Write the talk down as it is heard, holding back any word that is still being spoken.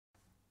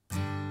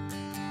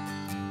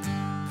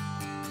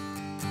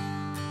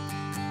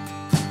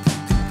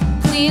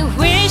We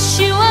wish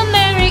you a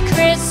Merry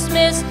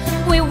Christmas.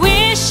 We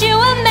wish you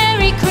a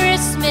Merry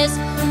Christmas.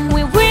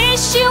 We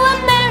wish you a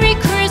Merry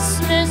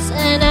Christmas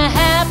and a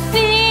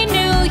Happy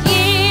New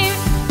Year.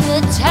 The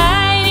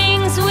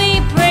tidings we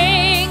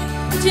bring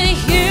to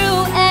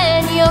you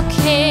and your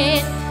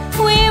kid.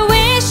 We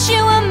wish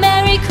you a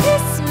Merry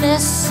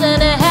Christmas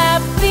and a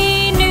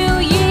Happy New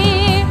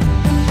Year.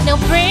 Now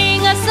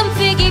bring us some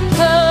figgy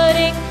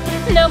pudding.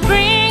 Now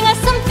bring us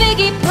some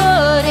figgy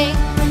pudding.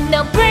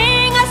 Now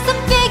bring us some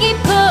figgy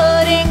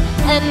pudding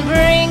and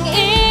bring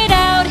it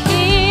out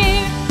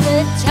here.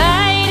 The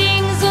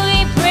tidings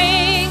we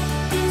bring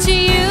to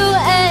you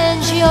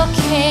and your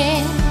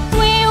kin.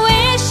 We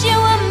wish you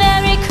a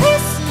Merry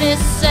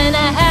Christmas and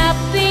a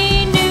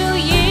Happy New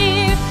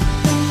Year.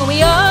 For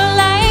we all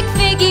like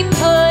figgy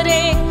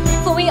pudding.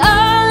 For we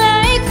all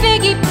like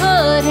figgy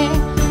pudding.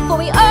 For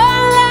we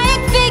all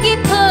like figgy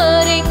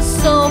pudding.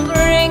 So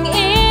bring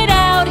it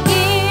out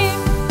here.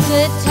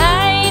 The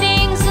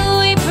tidings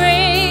we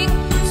bring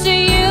to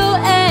you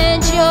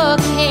and your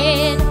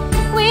kid.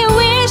 We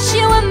wish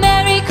you a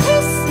Merry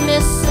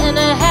Christmas and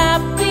a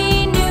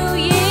Happy New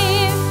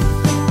Year.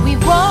 We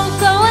won't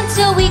go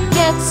until we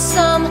get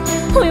some.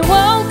 We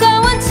won't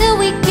go until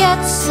we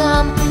get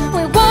some.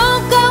 We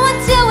won't go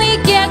until we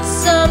get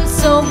some.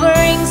 So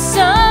bring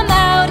some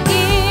out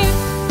here.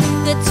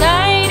 The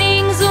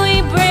tidings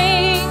we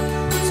bring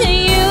to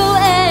you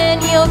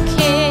and your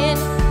kid.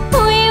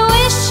 We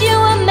wish you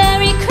a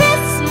Merry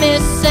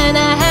Christmas and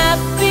a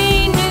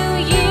Happy New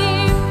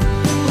Year.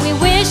 We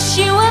wish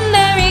you a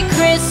Merry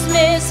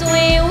Christmas.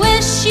 We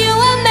wish you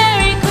a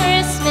Merry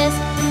Christmas.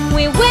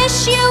 We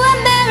wish you a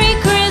Merry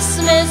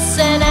Christmas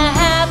and a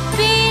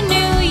Happy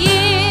New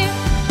Year.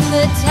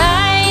 The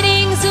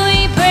tidings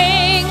we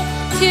bring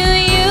to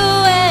you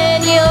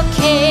and your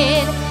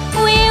kid.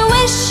 We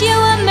wish you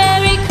a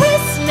Merry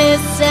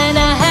Christmas and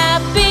a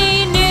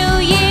Happy New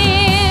Year.